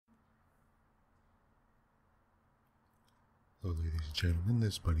Hello, ladies and gentlemen,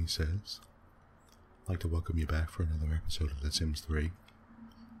 this is Bunnysays. I'd like to welcome you back for another episode of The Sims 3.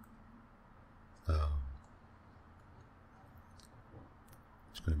 It's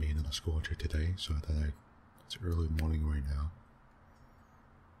going to be another scorcher today, so I thought it's early morning right now.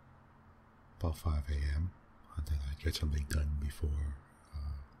 About 5 a.m. I thought I'd get something done before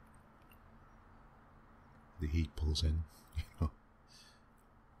the heat pulls in, you know.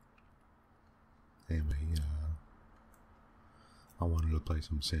 Anyway, I wanted to play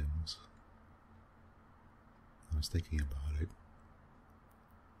some Sims. I was thinking about it.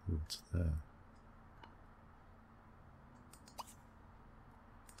 What's that?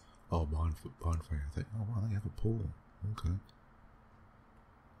 Oh, bonfire thing. Oh, wow, they have a pool. Okay.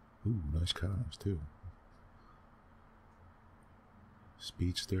 Ooh, nice cars, too.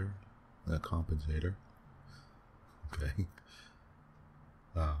 Speedster. A compensator. Okay.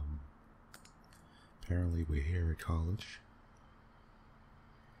 Apparently we're here at college.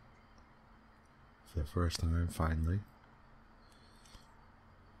 For the first time, finally.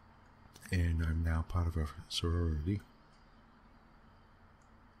 And I'm now part of a sorority.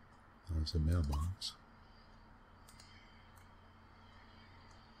 There's a mailbox.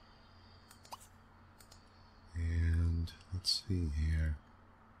 And let's see here.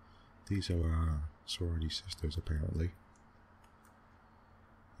 These are our sorority sisters, apparently.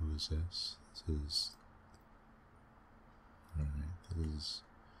 Who is this? This is... Alright, this is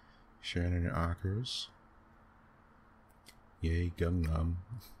Shannon Akers. Yay, Gangnam.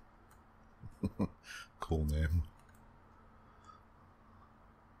 Cool name.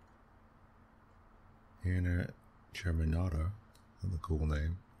 Hannah Germanata, another cool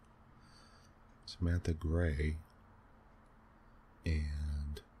name. Samantha Gray.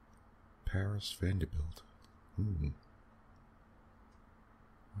 And Paris Vanderbilt. Why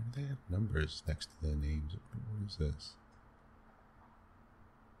do they have numbers next to their names? What is this?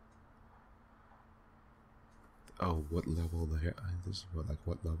 Oh, what level they are? This is what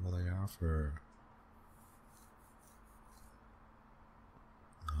level they are for.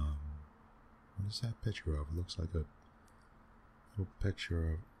 What is that picture of? It looks like a little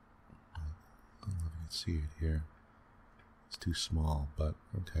picture of. I don't know if you can see it here. It's too small, but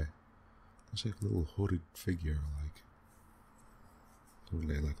okay. Looks like a little hooded figure,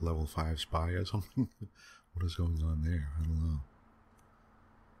 like level 5 spy or something. What is going on there? I don't know.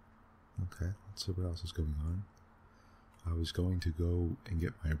 Okay, let's see what else is going on. I was going to go and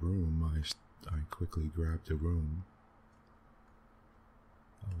get my room. I quickly grabbed a room.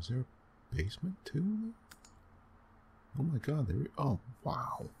 Oh, is there a basement too? Oh my god, oh,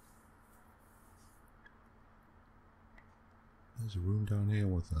 wow. There's a room down here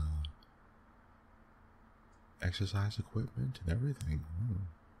with exercise equipment and everything.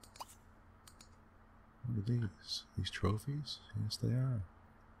 What are these? These trophies? Yes, they are.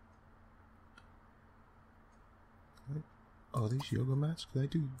 Oh, these yoga mats? Could I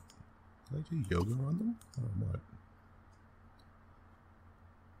do yoga on them? Or what?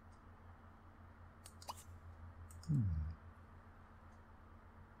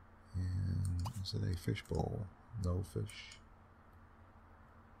 And is it a fishbowl? No fish.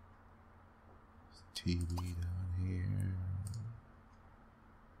 TV down here.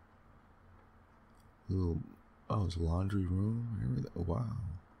 Oh, it's a laundry room. Everything. Wow.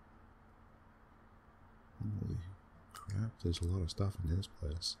 Holy crap! There's a lot of stuff in this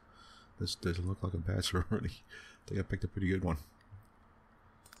place. This doesn't look like a bad sorority. I think I picked a pretty good one.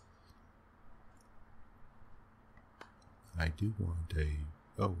 I do want a.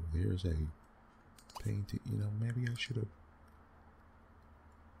 Oh, here's a painting. You know, maybe I should have.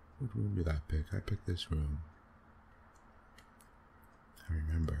 What room did I pick? I picked this room. I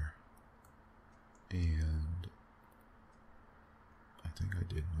remember. And I think I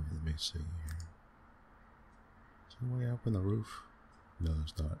did. Let me see here. Is there a way up on the roof? No,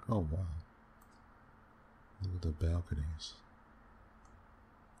 it's not. Oh, wow. Look at the balconies.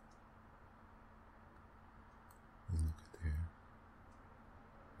 Look at there.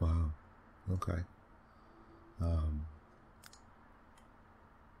 Wow. Okay.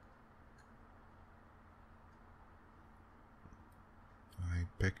 I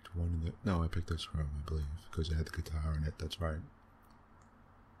picked one of the... No, I picked this room, I believe, because it had the guitar in it, that's right.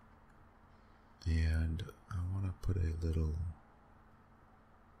 And I want to put a little...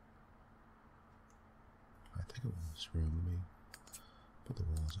 I think it was this room. Let me put the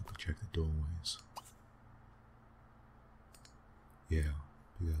walls up to check the doorways. Yeah,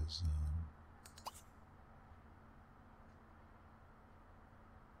 because...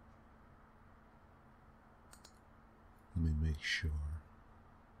 let me make sure.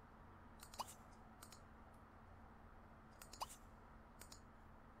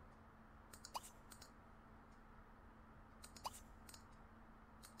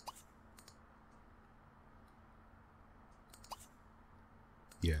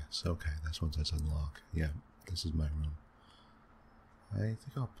 Yes, okay, this one says unlock. Yeah, this is my room. I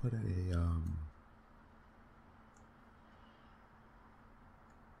think I'll put an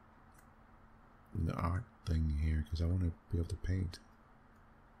art thing here because I want to be able to paint.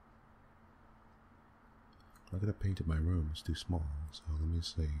 I'm not going to paint in my room, it's too small, so let me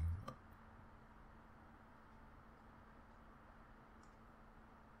see.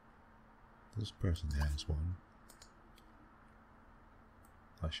 This person has one.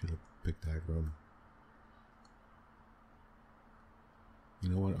 I should have picked that room. You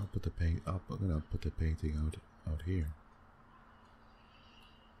know what? I'll put the paint up. I'm gonna put the painting out here.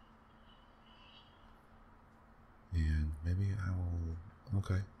 And maybe I will.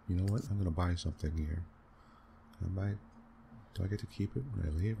 Okay. You know what? I'm gonna buy something here. Can I buy? Do I get to keep it when I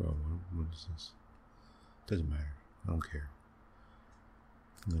leave, or what is this? Doesn't matter. I don't care.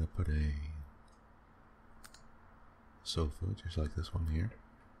 I'm gonna put a sofa just like this one here.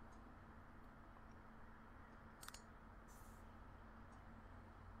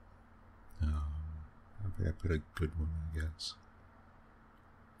 I put a good one, I guess.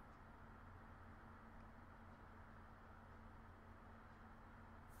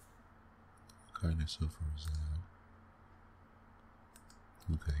 What kind of sofa is that?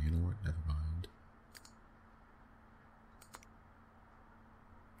 Okay, you know what? Never mind.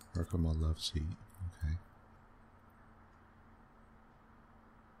 Work on my love seat. Okay.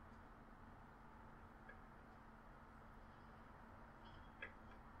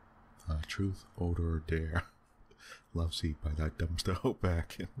 Truth, odor, dare. Love seat by that dumpster out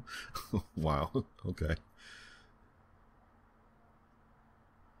back. Wow. Okay.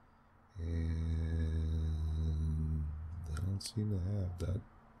 And I don't seem to have that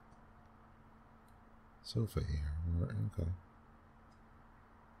sofa here. Okay.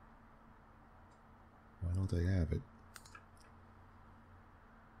 Why don't they have it?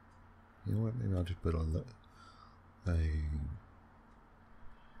 You know what? Maybe I'll just put a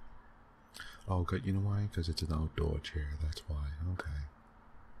oh, good. You know why? Because it's an outdoor chair. That's why. Okay.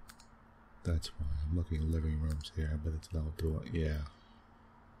 That's why. I'm looking at living rooms here, but it's an outdoor. Yeah.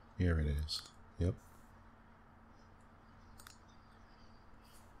 Here it is. Yep.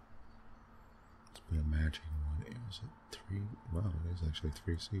 It's been a matching one. Is it 3? Wow, it is actually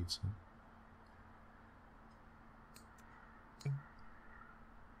 3 seats. Huh?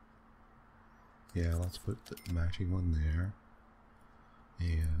 Yeah, let's put the matching one there.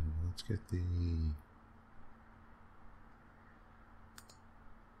 And let's get the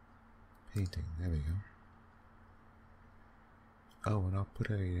painting. There we go. Oh, and I'll put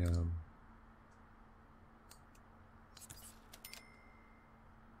a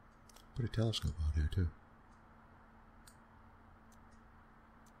telescope out here too.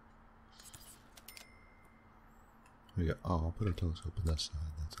 We got. Oh, I'll put a telescope on this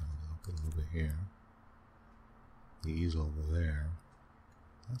side. That's all. I'll put it over here. The easel over there.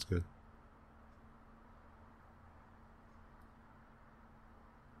 That's good.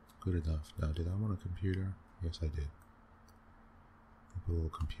 Good enough. Now, did I want a computer? Yes, I did. I'll put a little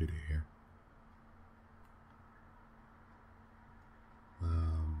computer here.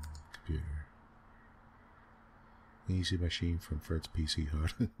 Computer. Easy machine from Fred's PC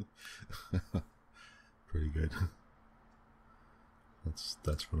Hut. Pretty good.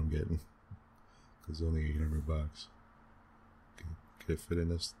 That's what I'm getting. Cause only $800. Can it fit in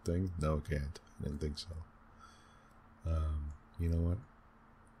this thing? No, it can't. I didn't think so. You know what?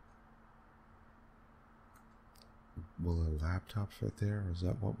 Will a laptop fit there? Is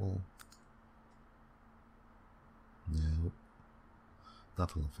that what will? Nope.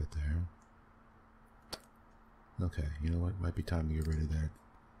 Nothing will fit there. Okay, you know what? Might be time to get rid of that.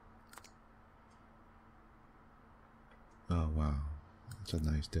 Oh, wow. That's a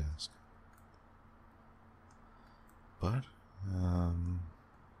nice desk. But, you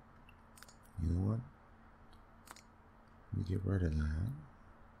know what? Let me get rid of that.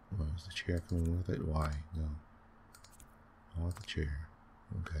 Oh, is the chair coming with it? Why? No. I want the chair.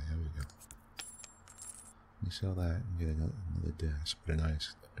 Okay, there we go. Let me sell that and get another desk, but a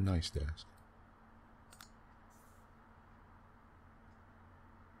nice desk.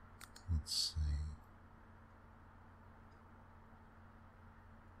 Let's see.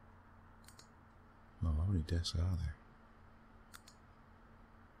 Oh, how many desks are there?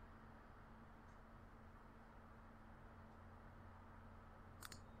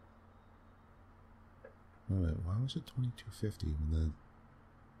 Wait a minute, why was it $22.50 when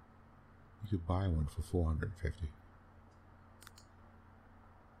you could buy one for $450?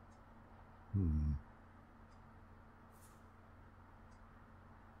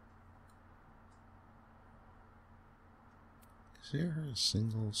 Is there a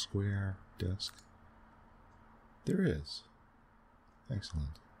single square desk? There is.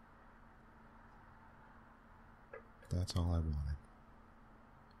 Excellent. That's all I wanted.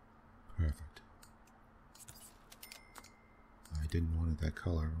 Perfect. I didn't want it that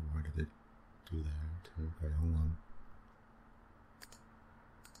color. Why did it do that? Okay, hold on.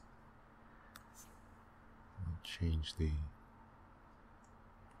 I'll change the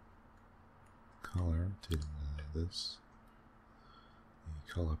color to this.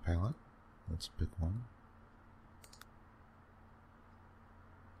 The color palette. Let's pick one.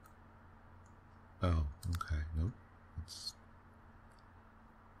 Oh, okay, nope. Let's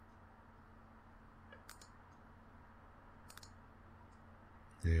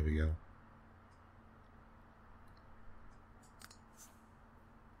there we go.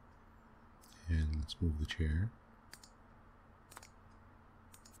 And let's move the chair.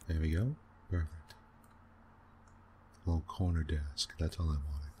 There we go. Perfect. Little corner desk. That's all I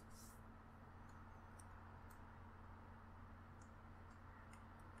wanted.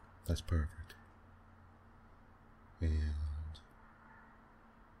 That's perfect. And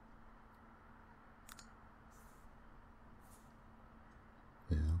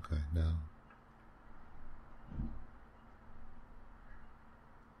yeah, okay, now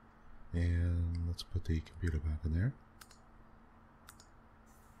and let's put the computer back in there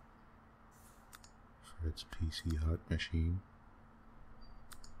for its PC Hut machine.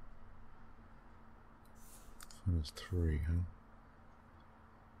 That was 3, huh?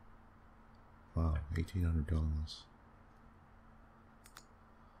 Wow, $1,800.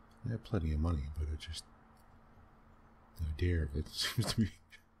 I have plenty of money, but it just the idea of it seems to be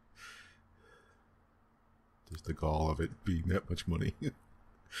just the gall of it being that much money. $4,000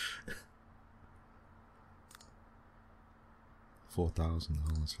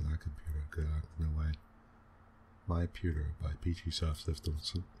 for that computer. God, no way. My computer by PG Soft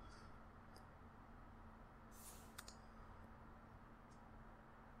Systems.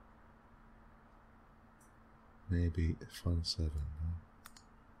 Maybe Fun 7. Huh?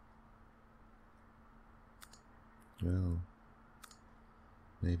 Well,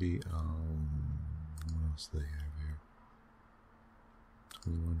 maybe, what else do they have here?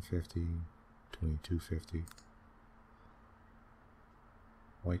 2150, 2250.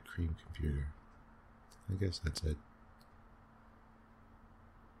 White cream computer. I guess that's it.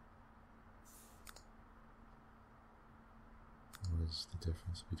 What is the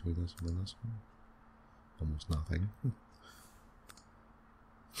difference between this one and this one? Almost nothing.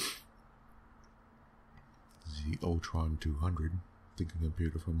 The Ultron 200, thinking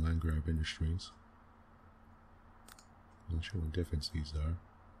computer from Landgrab Industries. I'm not sure what difference these are,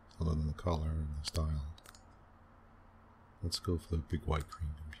 other than the color and the style. Let's go for the big white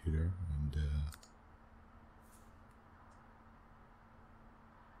cream computer, and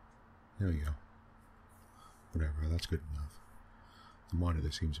there we go. Whatever, that's good enough. The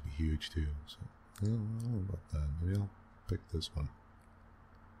monitor seems to be huge too, so I don't know about that. Maybe I'll pick this one.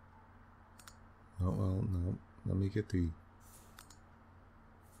 Oh, well, no. Let me get the...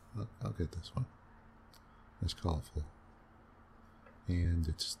 I'll get this one. It's colorful. And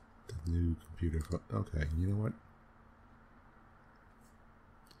it's the new computer. Okay, you know what?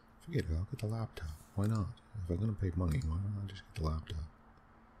 Forget it. I'll get the laptop. Why not? If I'm going to pay money, why not just get the laptop?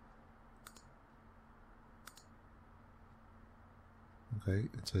 Okay,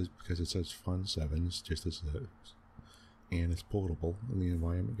 it says, because it says Fun 7, it's just as it is. And it's portable, and the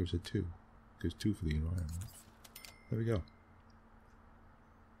environment gives it 2. Gives 2 for the environment. There we go.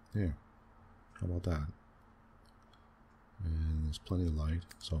 There. How about that? And there's plenty of light,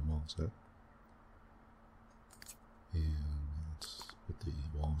 so I'm all set. And let's put the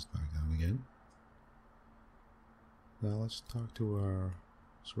walls back down again. Now let's talk to our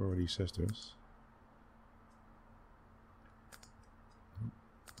sorority sisters.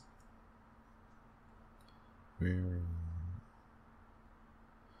 Where?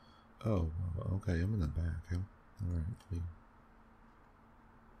 Oh, okay, I'm in the back, huh? Alright,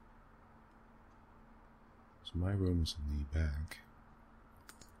 so my room's in the back.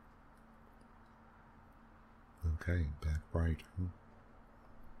 Okay, back right, huh?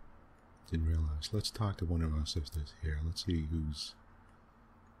 Didn't realize. Let's talk to one of our sisters here. Let's see who's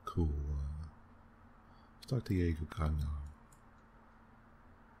cool. Let's talk to Jaeger Kano.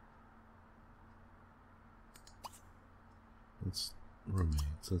 Let's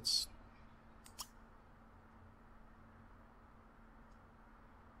roommates. Let's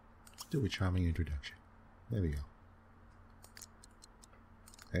do a charming introduction. There we go.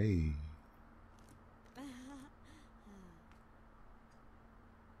 Hey.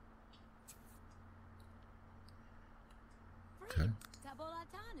 Free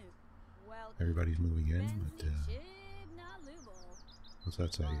Everybody's moving in, but what's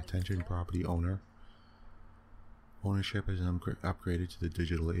that say? Attention property owner. Ownership has upgraded to the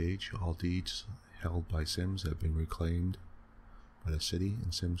digital age. All deeds held by Sims have been reclaimed by the city,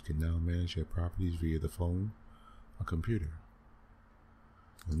 and Sims can now manage their properties via the phone or computer.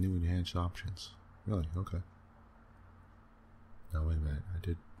 With new enhanced options. Really? Okay. Now wait a minute, I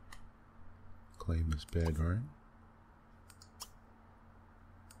did claim this bed, right?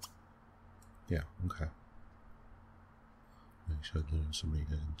 Yeah, okay. I should learn somebody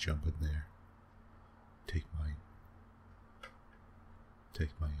to jump in there. Take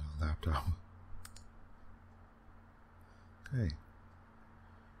my laptop. Okay.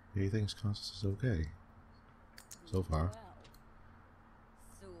 He thinks Constance is okay. So far.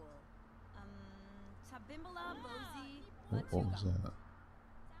 What was that?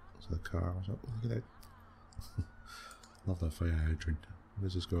 Was that a car or something? Look at that. Love that fire hydrant. What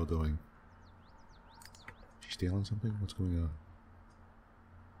is this girl doing? She stealing something? What's going on?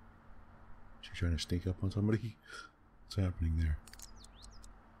 She trying to sneak up on somebody? What's happening there?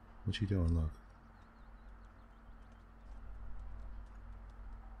 What's she doing? Look.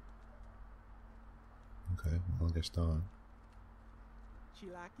 Okay, well I guess not.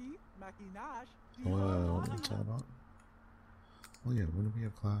 What's that about? Oh yeah, when do we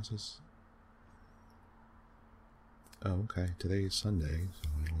have classes? Oh, okay. Today is Sunday, so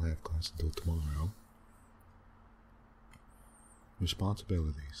we don't have class until tomorrow.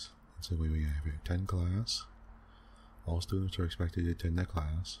 Responsibilities. Let's say we have here 10 class. All students are expected to attend their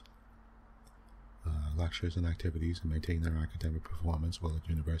class. Lectures and activities and maintain their academic performance while at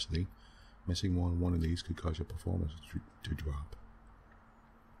university. Missing one of these could cause your performance to drop.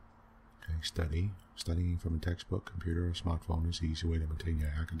 Okay, study. Studying from a textbook, computer, or smartphone is the easy way to maintain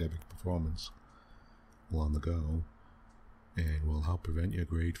your academic performance while on the go, and will help prevent your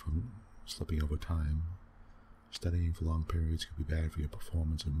grade from slipping over time. Studying for long periods could be bad for your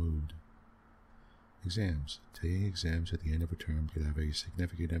performance and mood. Exams. Taking exams at the end of a term could have a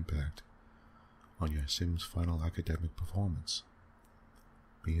significant impact on your Sim's final academic performance.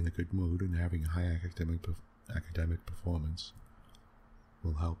 Being in a good mood and having a high academic performance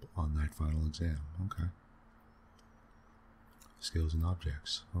will help on that final exam. Okay. Skills and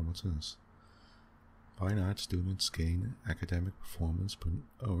objects. Oh, what's this? Fine arts students gain academic performance, but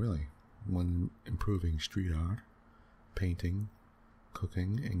oh really? When improving street art, painting,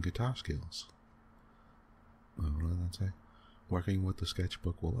 cooking, and guitar skills. What did that say? Working with the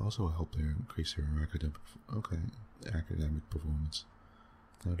sketchbook will also help their increase their academic performance.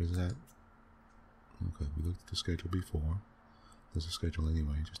 Now does that? Okay, we looked at the schedule before. There's a schedule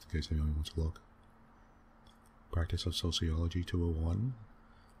anyway, just in case anyone wants to look. Practice of Sociology 201,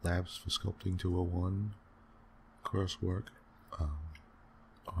 Labs for Sculpting 201, Coursework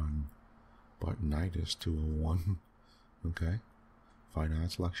on Botanitis 201, okay, Fine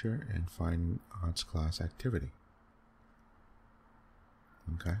Arts Lecture, and Fine Arts Class Activity.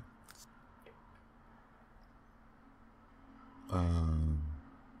 Okay.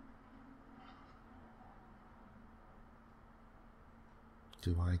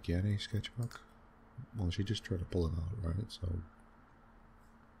 Do I get a sketchbook? Well, she just tried to pull it out, right? So,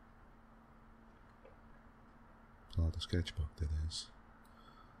 pull out the sketchbook, that is.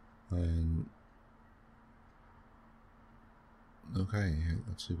 And, okay,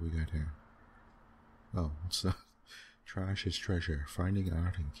 let's see what we got here. Oh, what's that? Trash is treasure. Finding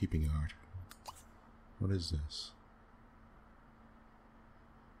art and keeping art. What is this?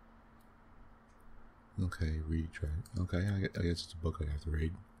 Okay, read, right? Okay, I guess it's a book I have to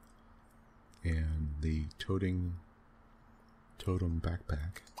read. And the totem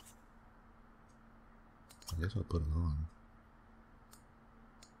backpack. I guess I'll put it on.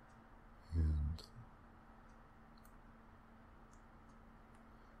 And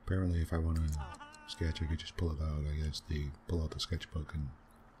apparently if I want to sketch, I could just pull it out. I guess pull out the sketchbook and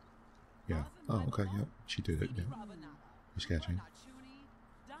yeah. Oh, okay, yeah, she did it, yeah. You're sketching.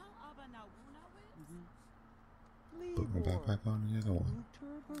 Put my backpack on and the other one.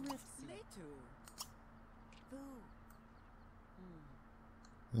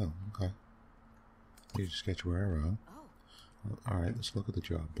 Oh, okay. You just sketch wherever, huh? Well, alright, let's look at the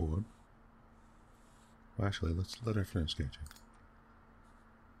job board. Well, actually, let's let her finish sketching.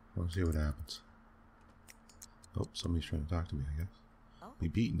 We'll see what happens. Oh, somebody's trying to talk to me, I guess. Be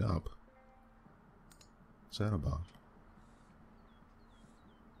beaten up. What's that about?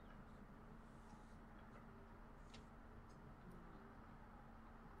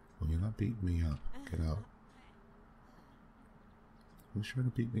 Well, you're not beating me up. Get out. Who's trying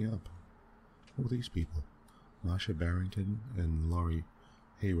to beat me up? Who are these people? Marsha Barrington and Laurie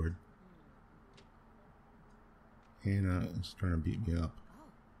Hayward. Hannah is trying to beat me up.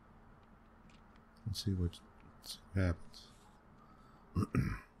 Let's see what happens.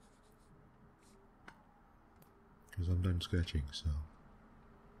 Because I'm done sketching, so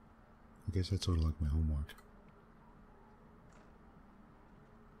I guess that's sort of like my homework.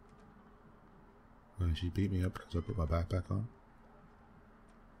 She beat me up because I put my backpack on.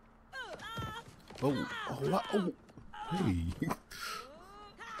 Oh, what? Oh, hey.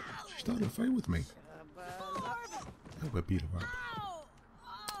 She started a fight with me. Oh, I beat her up.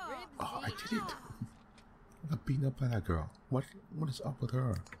 Oh, I did it. I got beaten up by that girl. What is up with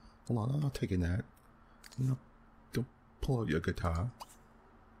her? Hold on, I'm not taking that. You know, don't pull out your guitar.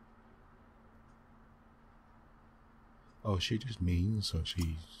 Oh, she just mean, so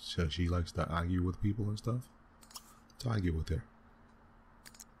she likes to argue with people and stuff. Let's argue with her.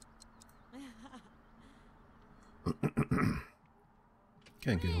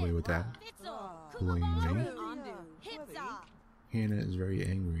 Can't get away with that. Bullying me. Hannah is very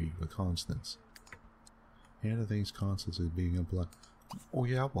angry with Constance. Hannah thinks Constance is being a blood. Oh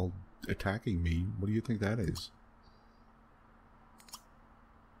yeah, well, attacking me. What do you think that is?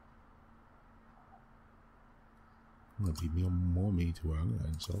 I'm gonna be more mean to her. I'm gonna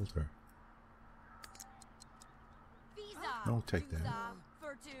insult her. I'll take that.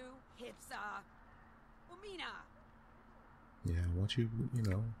 Yeah, what you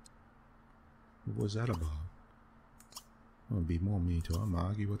know, what was that about? I'm gonna be more mean to her. I'm gonna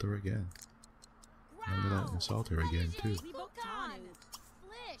argue with her again. I'm gonna insult her again too.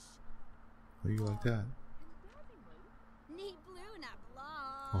 What do you like that?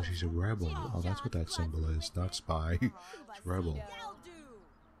 Oh, she's a rebel. Oh, that's what that symbol is. Not spy. It's rebel.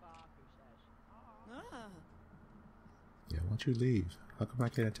 Yeah, why don't you leave? How come I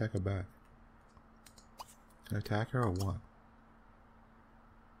can't attack her back? Can I attack her or what?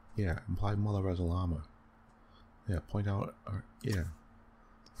 Yeah, imply mother as a llama. Yeah, point out, yeah.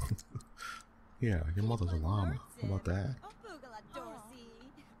 Yeah, your mother's a llama. How about that?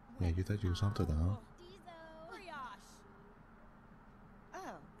 Yeah, you thought you were something, huh?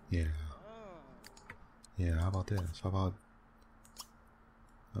 Yeah. Yeah, how about this? How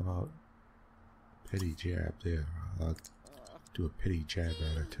about pity jab there? I'll do a pity jab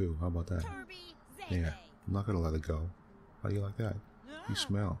at her too. How about that? Yeah, I'm not gonna let it go. How do you like that? You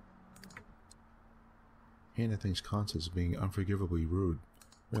smell. Hannah thinks Constance is being unforgivably rude.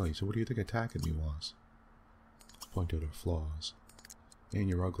 Really, so what do you think attacking me was? Point out her flaws. And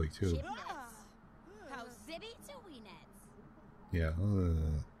you're ugly too. Yeah,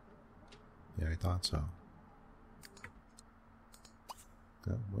 yeah, I thought so.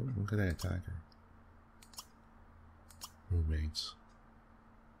 When could I attack her? Roommates.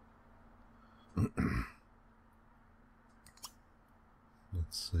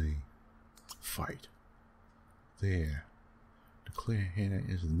 Let's see. Fight. There. Declare Hannah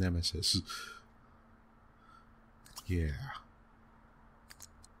is the nemesis. Yeah.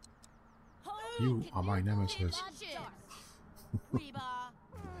 You are my nemesis.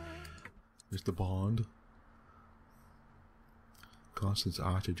 Mr. Bond. Constance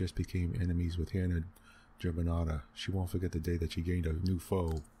Archer just became enemies with Hannah Germanata. She won't forget the day that she gained a new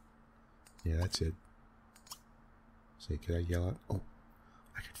foe. Yeah, that's it. Say, can I yell at? Oh,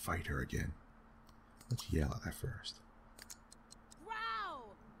 I could fight her again. Let's yell at her first.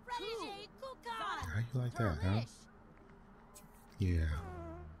 How you like that, huh? Yeah.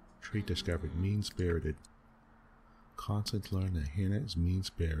 Trait discovered. Mean-spirited. Constance learned that Hannah is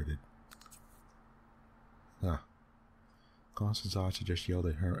mean-spirited. Huh. Constance Archer just yelled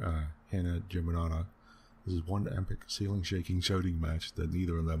at her, Hannah Germanata. This is one epic ceiling-shaking shouting match that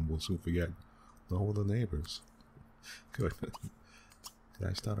neither of them will soon forget. Nor will the neighbors. Good. Did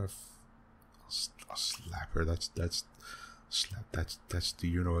I start I'll slap her. That's the,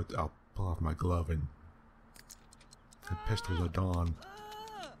 you know what, I'll pull off my glove and the pistols are dawn.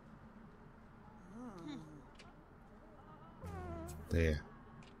 There.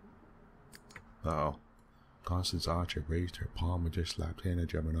 Uh-oh. Constance Archer raised her palm and just slapped Hannah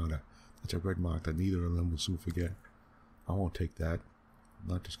Germanata. That's a red mark that neither of them will soon forget. I won't take that. I'm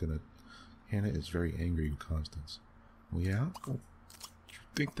not just gonna... Hannah is very angry with Constance. Oh yeah? Oh, you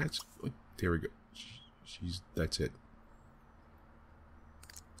think that's... There we go. That's it.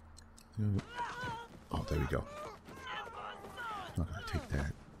 Oh, there we go. I'm not gonna take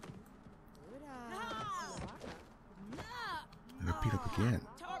that. I got beat up again.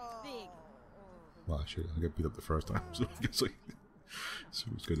 Well, shit, I got beat up the first time, so I guess so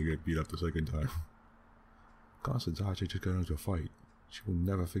it's gonna get beat up the second time. Constance Archer just got into a fight. She will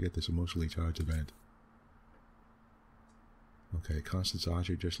never forget this emotionally charged event. Okay, Constance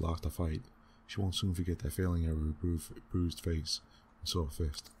Archer just lost a fight. She won't soon forget that feeling of her bruised face and sore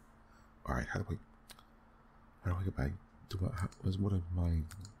fist. Alright, how do I get back to what is my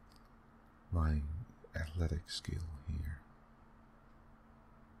athletic skill here?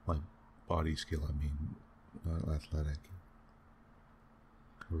 My body skill, I mean, not athletic.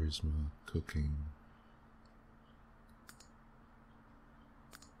 Charisma, cooking.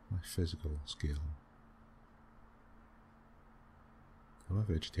 My physical skill. I'm a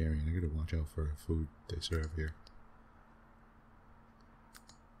vegetarian. I gotta watch out for the food they serve here.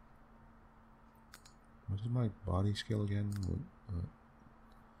 What is my body skill again?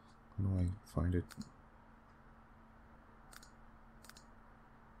 How do I find it?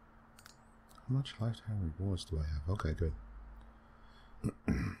 How much lifetime rewards do I have? Okay, good.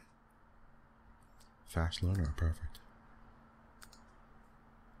 Fast learner, perfect.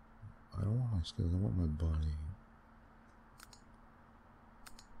 I don't want my skills, I want my body.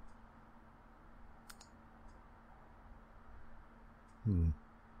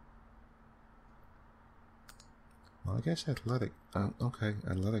 Well, I guess athletic. Okay,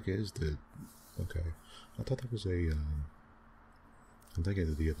 athletic is the. Okay, I thought that was a. I'm thinking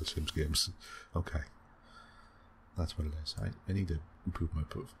of the other Sims games. Okay, that's what it is. I need to improve my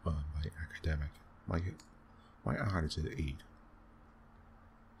academic. My art is at 8,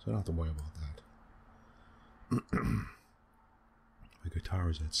 so I don't have to worry about that. My guitar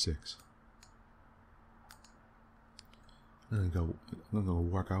is at 6. I'm gonna go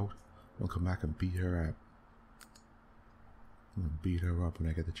work out. I'll come back and beat her up. I'm gonna beat her up when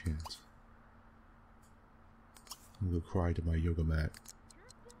I get the chance. I'm gonna cry to my yoga mat.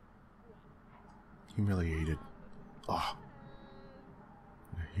 Humiliated. Oh.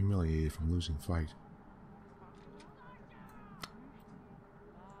 Humiliated from losing fight.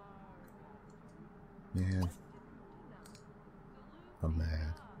 Man. I'm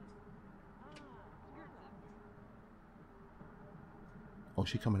mad. Oh,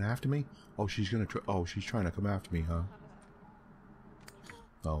 she coming after me? Oh, she's gonna try. Oh, she's trying to come after me, huh?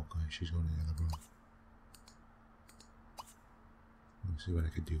 Oh, okay, she's going in the other room. Let me see what I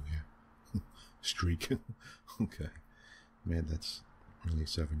could do here. Streak. Okay. Man, that's really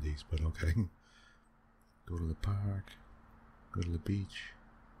 70s, but okay. Go to the park. Go to the beach.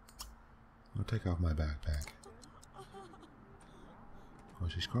 I'll take off my backpack. Oh,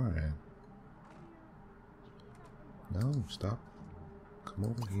 she's crying. No, stop. Come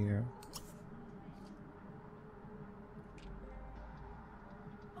over here.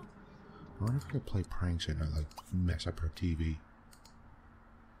 I wonder if I could play pranks and like mess up her TV.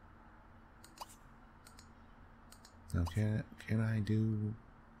 Now can I do?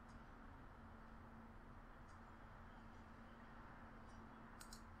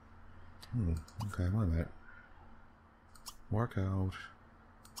 Okay, wait a minute. Workout.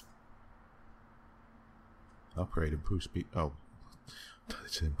 Upgrade, improve speed. Oh,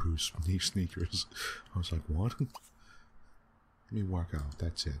 it's improve sneakers. I was like, what? Let me work out.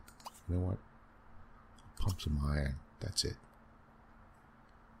 That's it. You know what? Pump some iron. That's it.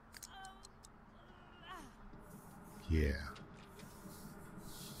 Yeah.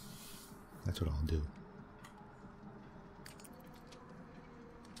 That's what I'll do.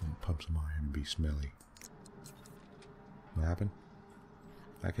 And pump some iron and be smelly. What happened?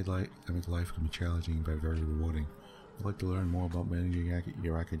 Academic life can be challenging but very rewarding. Would like to learn more about managing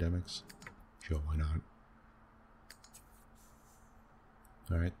your academics? Sure, why not?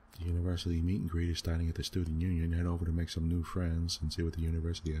 Alright, the university meet and greet is starting at the student union. Head over to make some new friends and see what the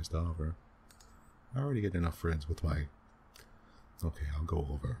university has to offer. I already get enough friends with my... Okay, I'll go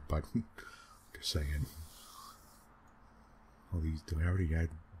over, but just saying. All these... I already had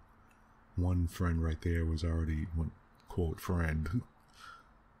one friend right there was already one quote friend. It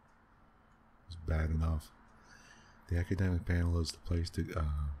was bad enough. The academic panel is the place to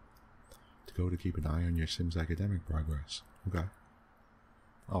go to keep an eye on your Sims academic progress. Okay.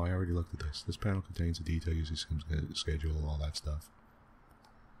 Oh, I already looked at this. This panel contains the details of your Sims schedule, all that stuff.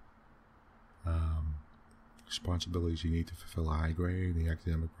 Responsibilities you need to fulfill a high grade, the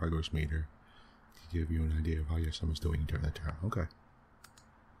academic progress meter to give you an idea of how your Sim is doing during the term. Okay.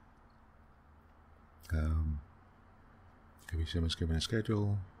 Every Sim is given a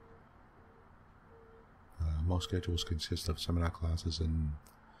schedule. Most schedules consist of seminar classes and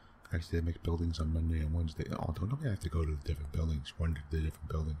academic buildings on Monday and Wednesday. Oh, don't we have to go to the different buildings, run to the different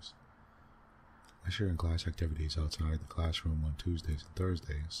buildings? Lecture and class activities outside the classroom on Tuesdays and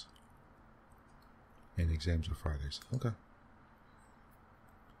Thursdays. And exams on Fridays. Okay.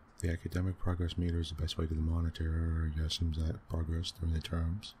 The academic progress meter is the best way to monitor your Sims progress during the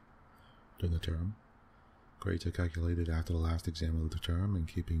term. Grades are calculated after the last exam of the term, and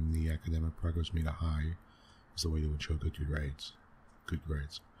keeping the academic progress meter high is the way to ensure good grades.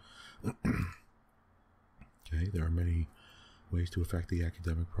 Okay, there are many ways to affect the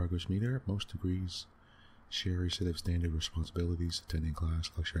academic progress meter. Most degrees share a set of standard responsibilities: attending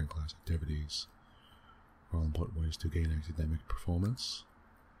class, lecturing class activities are all important ways to gain academic performance.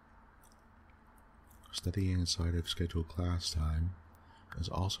 Studying inside of scheduled class time is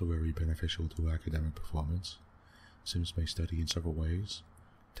also very beneficial to academic performance. Sims may study in several ways.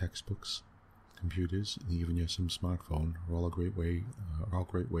 Textbooks, computers, and even your Sim smartphone are all great ways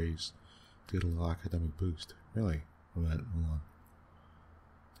to get a little academic boost. Really? Hold on.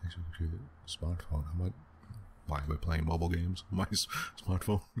 Textbook, computer, smartphone. Why am I playing mobile games on my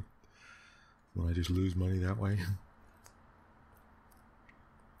smartphone? Will I just lose money that way?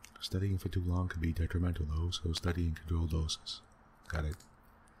 Studying for too long can be detrimental though, so study in controlled doses. Got it.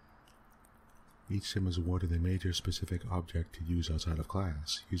 Each Sim is awarded a major specific object to use outside of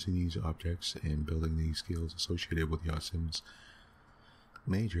class. Using these objects and building the skills associated with your Sim's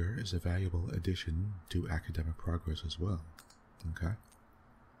major is a valuable addition to academic progress as well. Okay?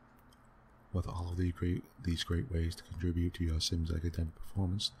 With all of these great ways to contribute to your Sim's academic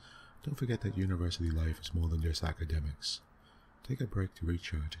performance, don't forget that university life is more than just academics. Take a break to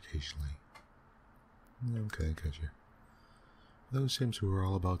recharge occasionally. Okay, gotcha. For those Sims who are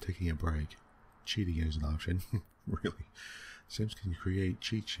all about taking a break, cheating is an option. Really. Sims can create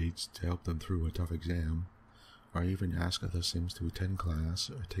cheat sheets to help them through a tough exam, or even ask other Sims to attend class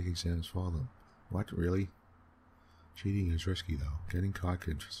or take exams for them. What, really? Cheating is risky though. Getting caught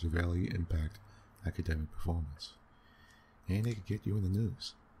can severely impact academic performance. And it could get you in the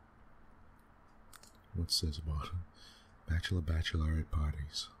news. What's this about? Bachelorette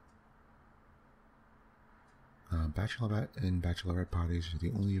parties. Bachelorette and bachelorette parties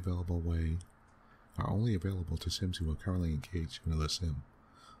are only available to Sims who are currently engaged in another Sim.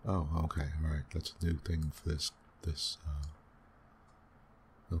 Oh, okay, alright, that's a new thing for this,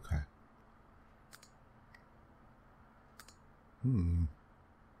 okay.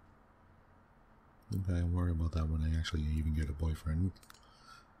 Okay, I'll worry about that when I actually even get a boyfriend.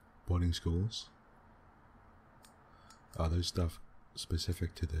 Boarding schools. There's stuff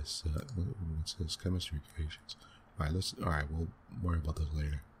specific to this, what's this? Chemistry equations. Alright, we'll worry about this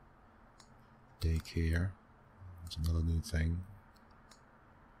later. Daycare. It's another new thing.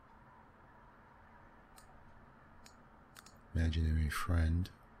 Imaginary friend.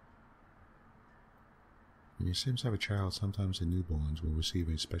 When your Sims have a child, sometimes the newborns will receive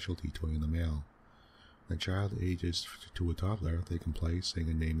a specialty toy in the mail. When the child ages to a toddler, they can play, sing,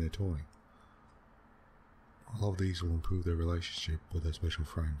 and name their toy. All of these will improve their relationship with a special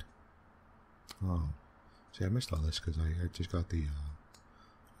friend. Oh, see, I missed all this because I just got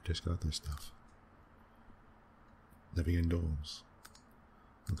this stuff. Living in dorms.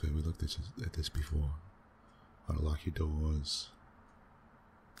 Okay, we looked at this before. How to lock your doors.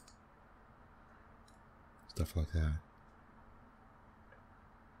 Stuff like that.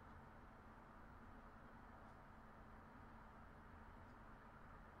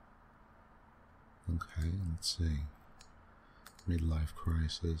 Okay, let's see. Midlife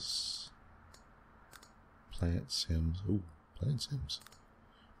crisis. Plant Sims. Ooh, Plant Sims.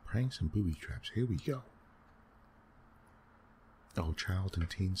 Pranks and booby traps. Here we go. Oh, child and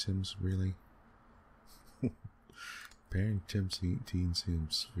teen Sims, really? Parent teen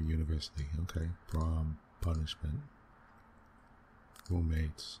Sims for university. Okay. Prom, punishment.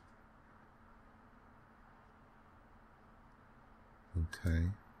 Roommates.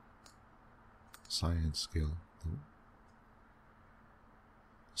 Okay. Science skill.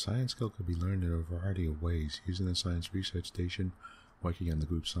 Science skill could be learned in a variety of ways: using the science research station, working on the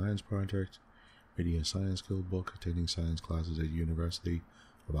group science project, reading a science skill book, attending science classes at university,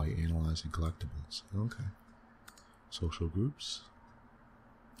 or by analyzing collectibles. Okay. Social groups.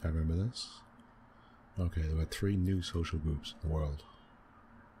 I remember this. Okay, there are 3 new social groups in the world.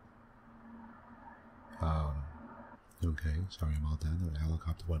 Okay, sorry about that. The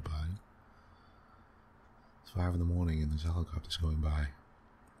helicopter went by. It's 5 in the morning and there's helicopters going by.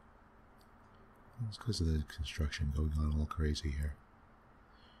 It's because of the construction going on all crazy here.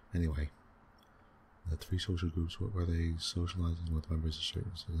 Anyway, the 3 social groups, what were they? Socializing with members of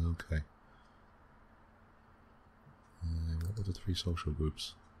certain... Okay. What were the 3 social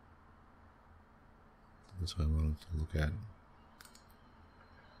groups? That's what I wanted to look at.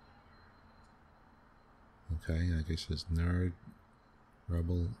 Okay, I guess it's nerd,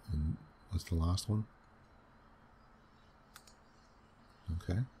 rebel, and what's the last one?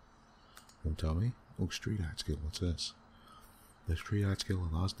 Okay. Don't tell me. Oh, street art skill. What's this? The street art skill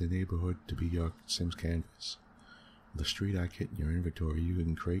allows the neighborhood to be your Sims canvas. With the street art kit in your inventory, you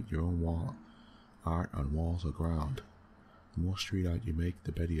can create your own wall art on walls or ground. The more street art you make,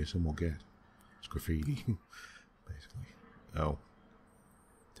 the better your sim will get. It's graffiti, basically. Oh.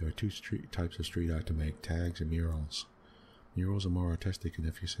 There are two types of street art to make, tags and murals. Murals are more artistic, and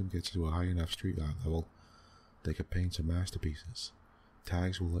if your sim gets to a high enough street art level, they can paint some masterpieces.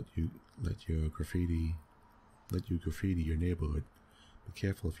 Tags will let you graffiti your neighborhood. Be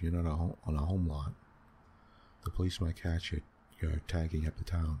careful if you're not on a home lot. The police might catch you. You're tagging up the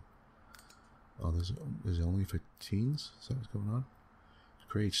town. Oh, there's only for teens? Is that what's going on? To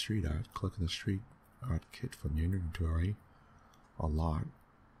create street art, click on the street art kit from your inventory or lot,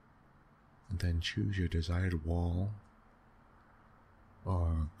 and then choose your desired wall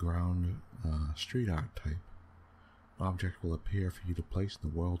or ground street art type. Object will appear for you to place in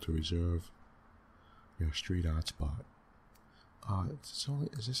the world to reserve your street art spot.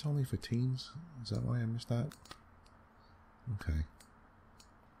 Is this only for teens? Is that why I missed that? Okay.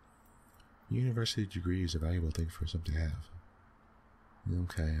 University degree is a valuable thing for some to have.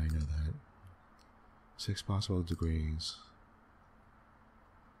 Okay, I know that. 6 possible degrees.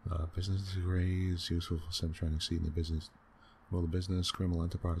 Business degree is useful for some trying to succeed in the business. World of business, criminal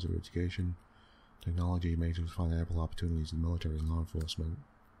enterprise, or education. Technology makes us find ample opportunities in military and law enforcement.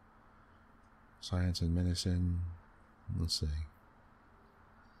 Science and medicine. Let's see.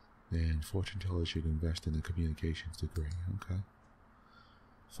 And fortune tellers should invest in a communications degree. Okay.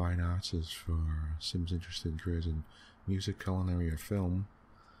 Fine arts is for Sims interested in careers in music, culinary, or film.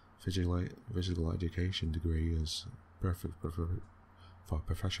 Physical education degree is perfect for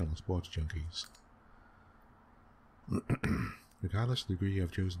professional sports junkies. Regardless of the degree you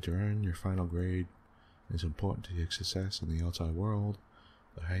have chosen to earn, your final grade is important to your success in the outside world.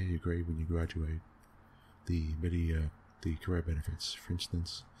 The higher your grade when you graduate, the career benefits. For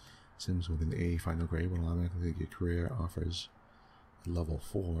instance, Sims with an A final grade will automatically get career offers at level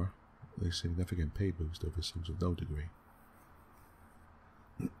 4, a significant pay boost over Sims with no degree.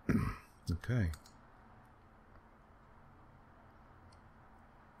 Okay.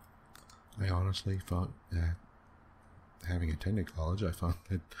 I honestly thought that, having attended college, I found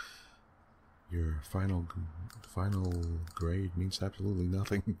that your final grade means absolutely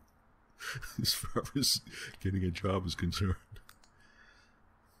nothing as far as getting a job is concerned.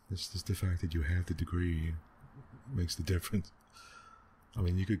 It's just the fact that you have the degree makes the difference. I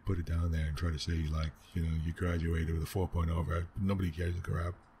mean, you could put it down there and try to say, like, you know, you graduated with a 4.0, right? But nobody cares a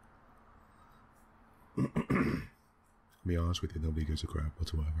crap. To be honest with you, nobody gives a crap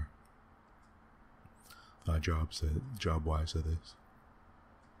whatsoever. Job-wise, that is.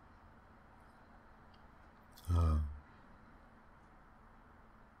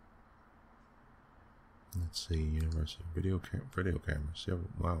 Let's see, University video cameras. Yeah,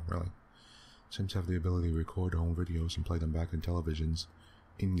 wow, really? Sims have the ability to record home videos and play them back on televisions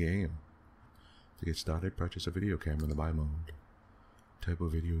in-game. To get started, purchase a video camera in the buy mode. The type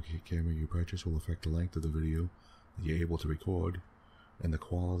of video camera you purchase will affect the length of the video that you're able to record and the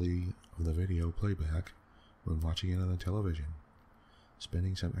quality of the video playback when watching it on the television.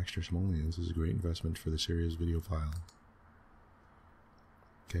 Spending some extra simoleons is a great investment for the serious video file.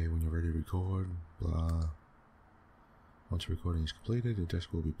 Okay, when you're ready to record, blah. Once the recording is completed, a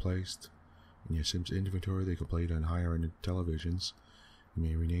disc will be placed in your Sims inventory. They can play it on higher-end televisions. You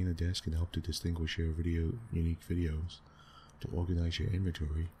may rename the disc and help to distinguish your unique videos. To organize your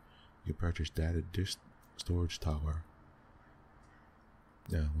inventory, you can purchase data disc storage tower,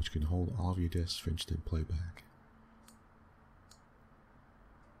 which can hold all of your discs for instant playback.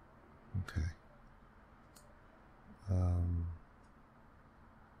 Okay.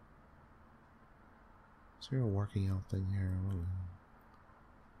 Is there a working out thing here? I don't know.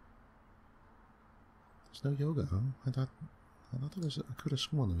 There's no yoga, huh? I thought there was. I could have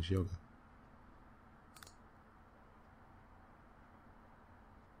sworn there was yoga.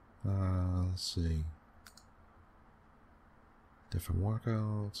 Let's see. Different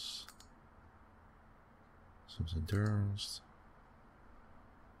workouts. Some endurance.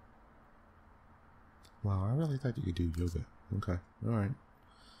 Wow, I really thought you could do yoga. Okay, alright.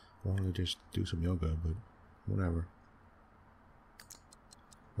 I wanted to just do some yoga, but whatever.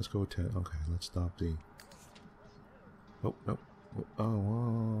 Let's go with 10. Okay, let's stop the... Oh, no.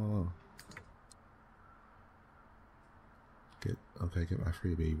 Oh. Get my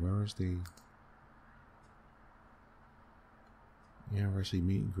freebie. Where is the... University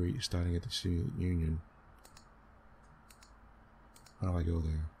meet and greet starting at the Student Union. How do I go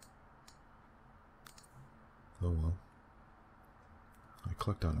there? Oh well. I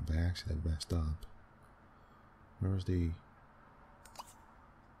clicked on it by accident, messed up. Where's the...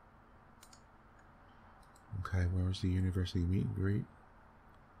 Okay, where was the university meet and greet?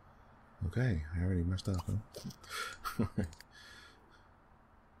 Okay, I already messed up, huh?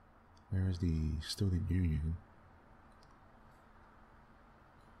 Where is the student union?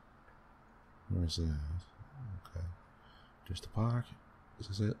 Where's that? Okay. Just the park? Is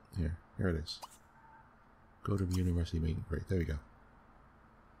this it? Here it is. Go to the university meet and greet. There we go.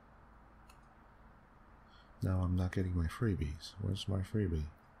 Now I'm not getting my freebies. Where's my freebie?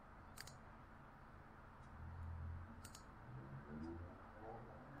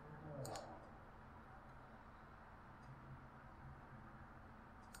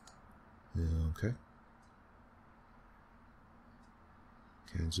 Okay.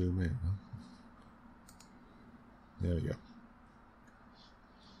 Can't zoom in, huh? There we go.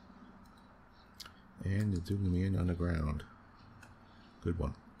 And it's zooming me in on the ground. Good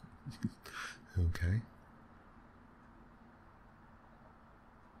one. Okay.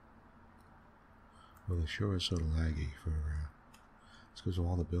 Well, it sure is sort of laggy for, it's because of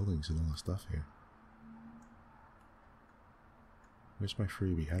all the buildings and all the stuff here. Where's my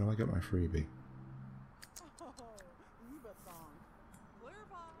freebie? How do I get my freebie?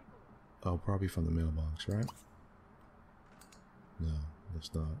 Oh, probably from the mailbox, right? No,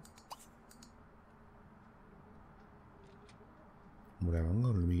 that's not. Whatever, I'm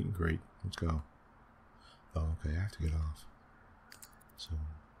going to meet and greet. Let's go. Oh, okay, I have to get off. So,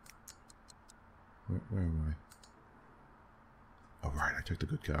 where am I? Oh, right, I took the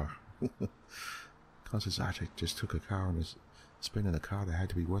good car. Constance actually just took a car and is spending a car that had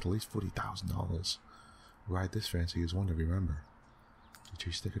to be worth at least $40,000. Ride this fancy is one to remember. Did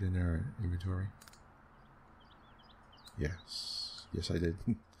she stick it in her inventory? Yes. Yes, I did.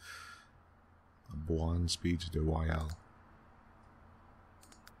 A blonde Speedster YL.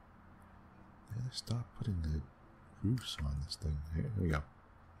 Yeah, stop putting the roofs on this thing. Here we go.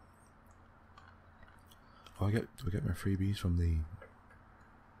 Oh, do I get my freebies from the...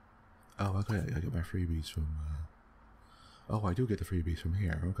 Oh, okay, I get my freebies from... Oh, I do get the freebies from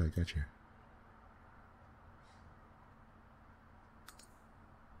here. Okay, gotcha.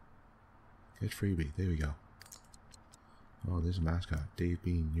 Get freebie. There we go. Oh, there's a mascot. Dave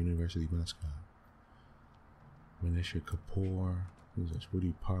Bean, University mascot. Manisha Kapoor. Who's this?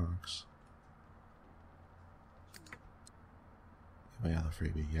 Woody Parks. Get my other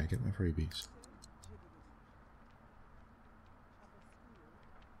freebie. Yeah, get my freebies.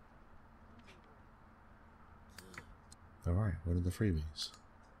 Alright, what are the freebies?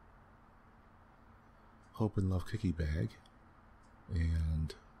 Hope and Love Kicky Bag.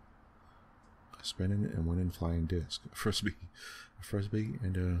 And spinning and winning flying disc. A frisbee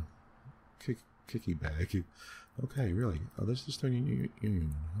and a kicky bag. Okay, really? Oh, this is the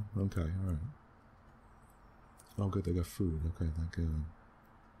union. Okay, alright. Oh, good, they got food. Okay, thank God.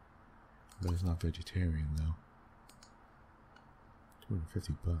 But it's not vegetarian, though.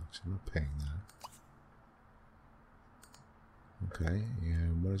 $250. I'm not paying that. Okay,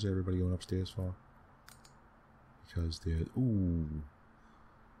 and what is everybody going upstairs for? Because they're... Ooh,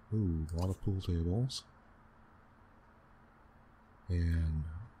 a lot of pool tables. And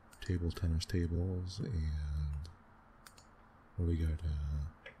table tennis tables, and... What do we got?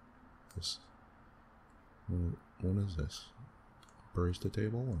 This... What is this? Barista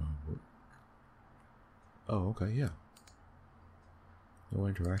table? Oh, okay, yeah. No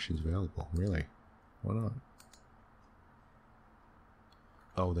interactions available, really. Why not?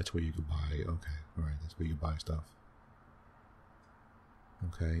 Oh, that's where you can buy. Okay, alright, that's where you buy stuff.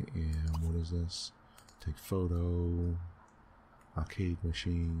 Okay, and what is this? Take photo, arcade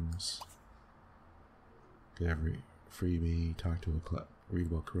machines, get every freebie, talk to a read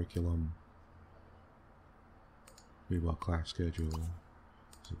about curriculum, read about class schedule,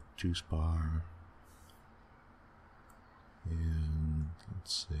 juice bar, and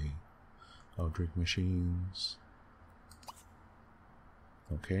let's see, oh, drink machines,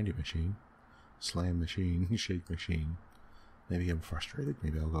 oh, candy machine, slam machine, shake machine. Maybe I'm frustrated.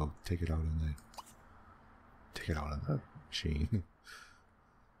 Maybe I'll go take it out on the machine.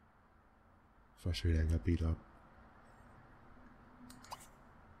 Frustrated, I got beat up.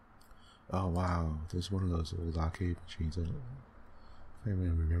 Oh wow, there's one of those old arcade machines. I don't know if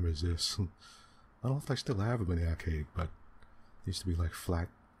anyone remembers this. I don't know if I still have them in the arcade, but it used to be like flat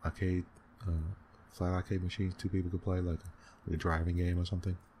arcade machines. Two people could play like a driving game or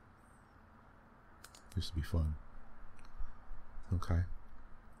something. Used to be fun. Okay.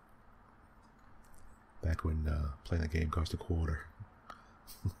 Back when playing the game cost $0.25.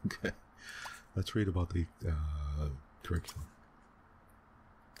 Okay. Let's read about the curriculum.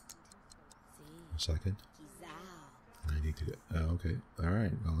 A second. I need to get... okay.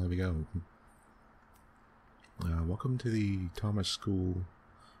 Alright. Well, there we go. Welcome to the Thomas School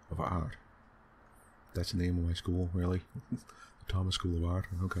of Art. That's the name of my school, really? The Thomas School of Art,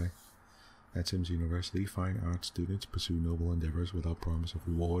 okay. At Sims University, fine arts students pursue noble endeavors without promise of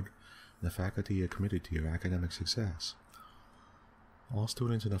reward, and the faculty are committed to your academic success. All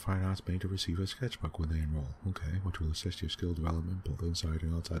students in the fine arts major receive a sketchbook when they enroll, okay, which will assist your skill development both inside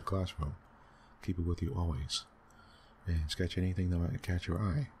and outside the classroom. Keep it with you always. And sketch anything that might catch your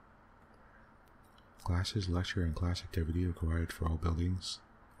eye. Classes, lecture, and class activity are required for all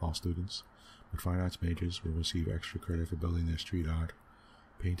students, but fine arts majors will receive extra credit for building their street art,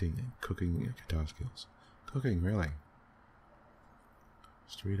 painting, and cooking and guitar skills. Cooking, really?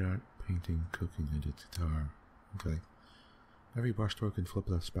 Street art, painting, cooking, and guitar. Okay. Every brushstroke and flip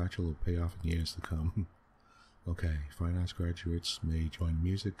of the spatula will pay off in years to come. Okay, fine arts graduates may join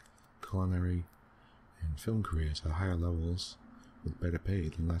music, culinary, and film careers at higher levels with better pay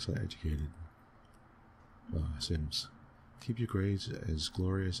than lesser educated Sims. Keep your grades as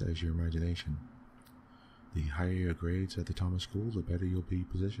glorious as your imagination. The higher your grades at the Thomas School, the better you'll be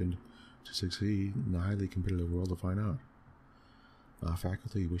positioned to succeed in the highly competitive world of fine art. Our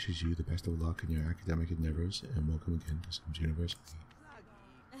faculty wishes you the best of luck in your academic endeavors and welcome again to Sims University.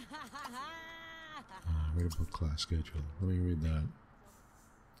 Read a book class schedule. Let me read that.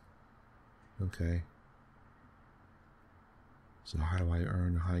 Okay. So how do I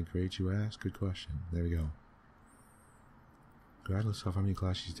earn high grades, you ask? Good question. There we go. Regardless of how many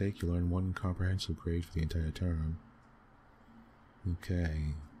classes you take, you'll earn one comprehensive grade for the entire term.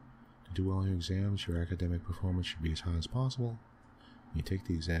 Okay. To do well on your exams, your academic performance should be as high as possible. When you take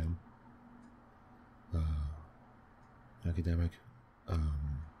the exam, academic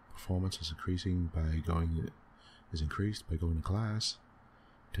performance is increased by going to class,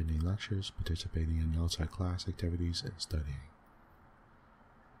 attending lectures, participating in outside class activities, and studying.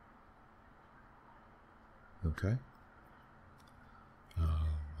 Okay.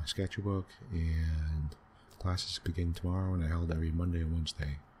 My sketchbook and classes begin tomorrow, and I held every Monday and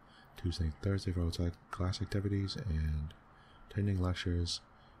Wednesday, Tuesday and Thursday for outside class activities and attending lectures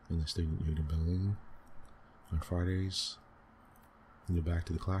in the student union building. On Fridays, I go back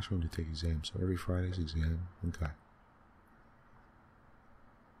to the classroom to take exams. So every Friday's exam. Okay.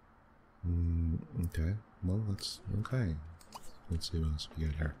 Okay. Well, let's see what else we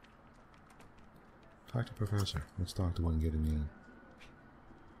get here. Talk to Professor. Let's talk to one getting in.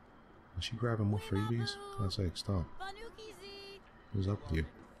 Is she grabbing more freebies? God's sake, stop. What's up with you?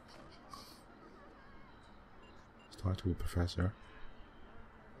 Let's talk to a professor.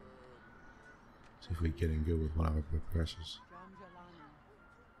 See if we get in good with one of our professors.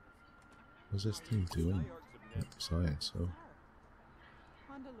 What's this thing doing? Oh, science, oh.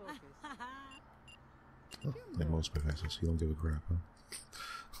 Oh, like most professors, you don't give a crap, huh?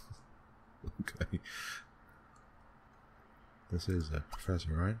 Okay. This is a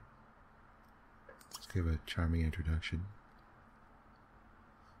professor, right? Let's give a charming introduction.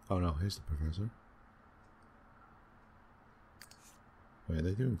 Oh no, here's the professor. Wait, are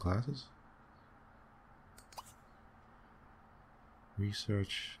they doing classes?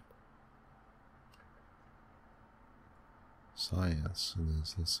 Research science. And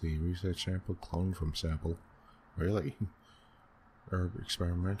let's see, research sample, clone from sample. Really? Herb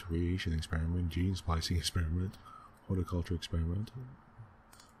experiment, radiation experiment, gene splicing experiment, horticulture experiment.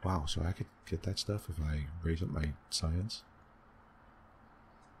 Wow, so I could get that stuff if I raise up my science?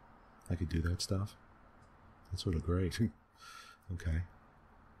 I could do that stuff? That's sort of great. Okay.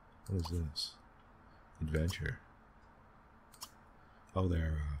 What is this? Adventure. Oh,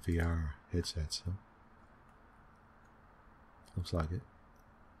 they're VR headsets, huh? Looks like it.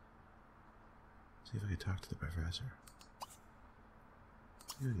 See if I can talk to the professor.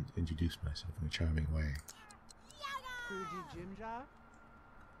 See if I can introduce myself in a charming way.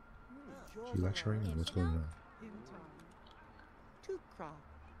 Is she lecturing or what's going on?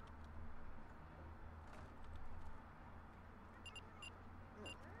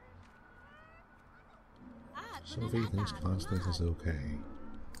 Sophie thinks Constance is okay.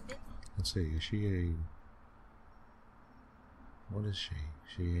 Let's see, is she a... What is she?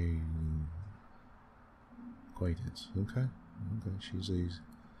 She a... acquaintance. Okay. Okay, she's a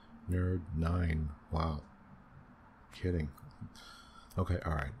nerd 9. Wow. Kidding. Okay,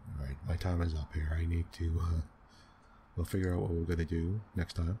 alright. My time is up here. I need to, we'll figure out what we're gonna do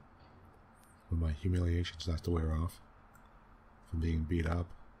next time. When my humiliation starts to wear off. From being beat up.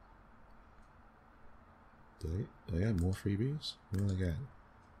 Do they have more freebies? What do they got?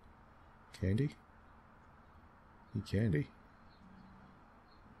 Candy? Eat candy.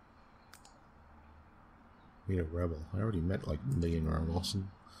 Meet a rebel. I already met like a million rebels.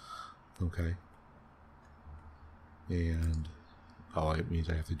 Okay. And oh, it means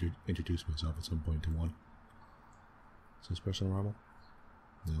I have to introduce myself at some point to one. Is this person normal?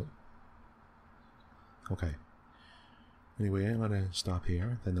 No. Okay. Anyway, I'm going to stop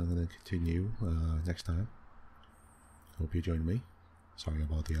here, then I'm going to continue next time. Hope you join me. Sorry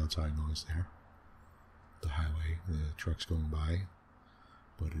about the outside noise there. The highway, the trucks going by.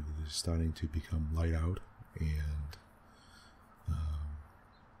 But it is starting to become light out, and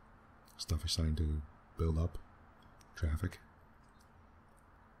stuff is starting to build up. Traffic.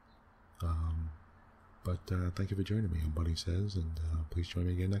 But thank you for joining me on Bunnysays, and please join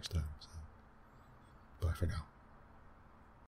me again next time. So, bye for now.